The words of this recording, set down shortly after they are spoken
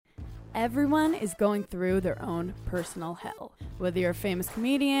Everyone is going through their own personal hell. Whether you're a famous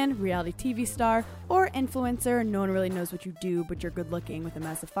comedian, reality TV star, or influencer, no one really knows what you do, but you're good looking with a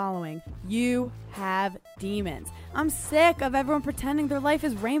massive following. You have demons. I'm sick of everyone pretending their life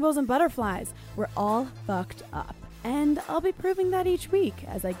is rainbows and butterflies. We're all fucked up. And I'll be proving that each week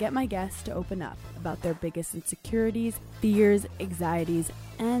as I get my guests to open up about their biggest insecurities, fears, anxieties,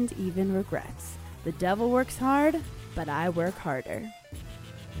 and even regrets. The devil works hard, but I work harder.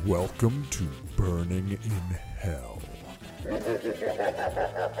 Welcome to Burning in Hell.